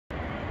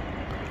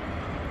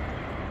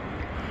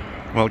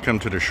Welcome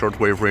to the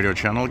shortwave radio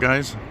channel,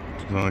 guys.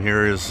 So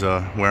here is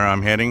where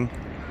I'm heading.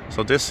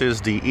 So this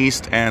is the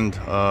east end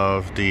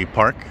of the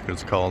park.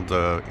 It's called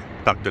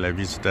Parc de la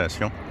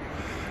Visitation.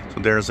 So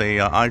there's a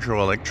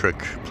hydroelectric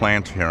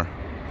plant here,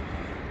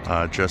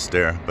 just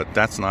there. But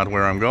that's not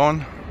where I'm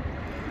going.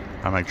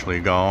 I'm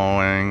actually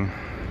going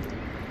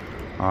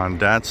on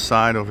that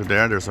side over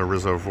there. There's a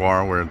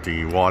reservoir where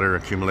the water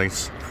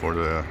accumulates for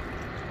the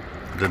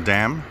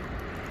dam.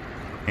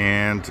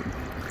 And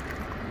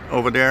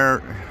over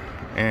there,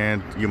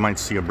 and you might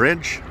see a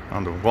bridge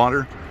on the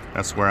water.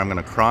 That's where I'm going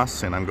to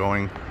cross, and I'm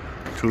going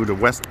to the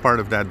west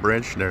part of that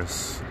bridge.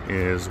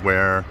 Is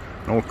where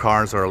no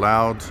cars are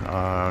allowed,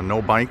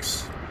 no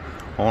bikes,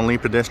 only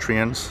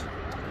pedestrians.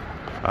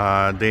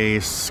 They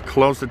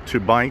closed it to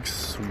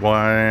bikes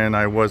when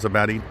I was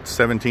about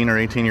 17 or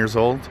 18 years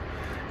old,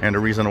 and the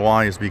reason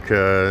why is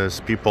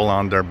because people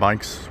on their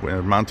bikes,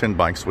 mountain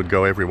bikes, would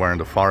go everywhere in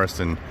the forest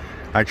and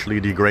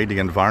actually degrade the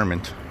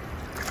environment.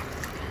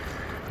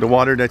 The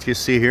water that you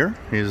see here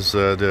is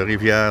the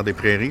Rivière des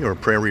Prairies, or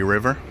Prairie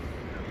River.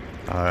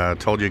 I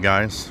told you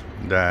guys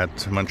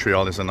that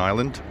Montreal is an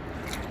island.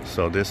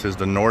 So this is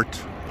the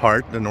north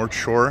part, the north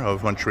shore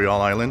of Montreal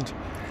Island.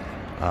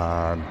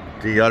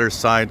 The other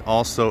side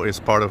also is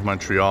part of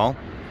Montreal.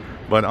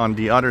 But on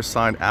the other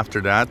side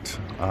after that,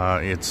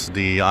 it's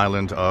the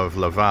island of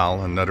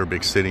Laval, another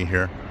big city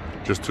here,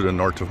 just to the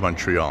north of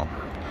Montreal.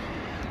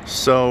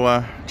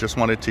 So just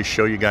wanted to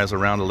show you guys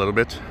around a little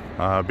bit.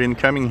 I've been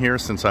coming here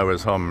since I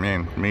was,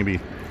 maybe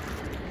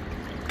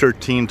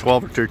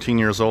 12 or 13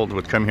 years old.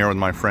 Would come here with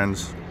my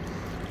friends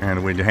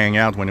and we'd hang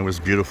out when it was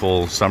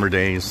beautiful summer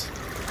days.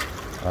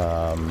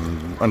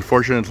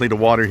 Unfortunately, the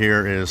water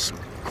here is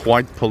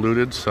quite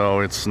polluted,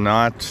 so it's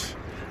not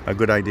a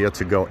good idea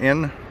to go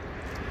in,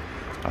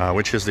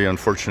 which is the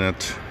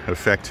unfortunate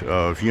effect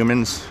of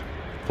humans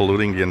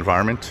polluting the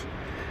environment.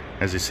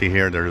 As you see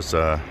here, there's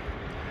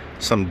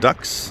some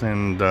ducks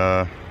and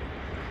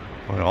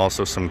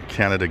also some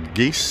Canada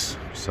geese,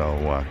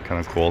 so kind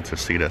of cool to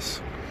see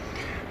this.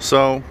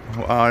 So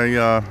I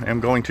am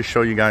going to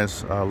show you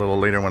guys a little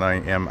later when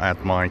I am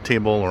at my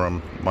table or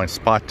on my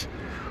spot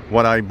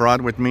what I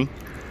brought with me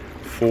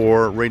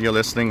for radio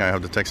listening. I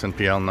have the Texan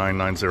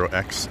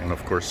PL990X, and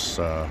of course,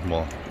 I'm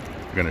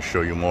going to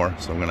show you more,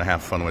 so I'm going to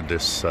have fun with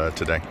this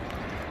today.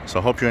 So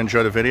I hope you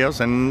enjoy the videos,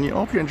 and I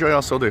hope you enjoy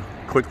also the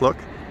quick look.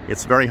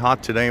 It's very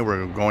hot today.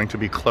 We're going to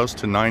be close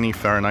to 90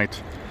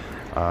 Fahrenheit.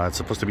 It's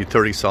supposed to be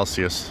 30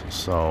 Celsius,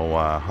 so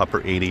upper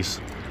 80s.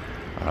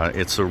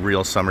 It's a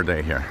real summer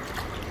day here.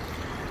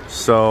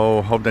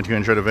 So hope that you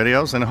enjoy the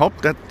videos, and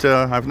hope that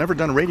I've never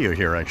done radio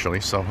here actually,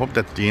 so hope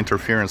that the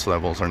interference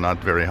levels are not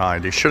very high.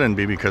 They shouldn't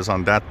be, because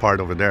on that part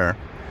over there,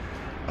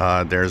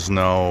 there's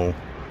no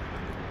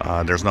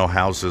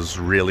houses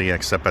really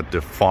except at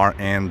the far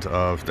end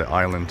of the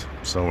island.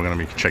 So we're going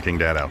to be checking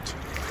that out.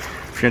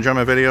 If you enjoy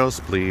my videos,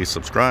 please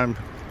subscribe,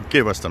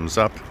 give us thumbs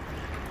up,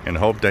 and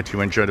hope that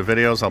you enjoy the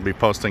videos I'll be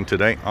posting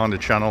today on the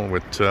channel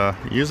with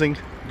using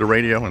the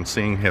radio and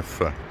seeing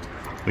if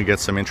we get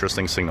some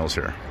interesting signals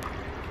here.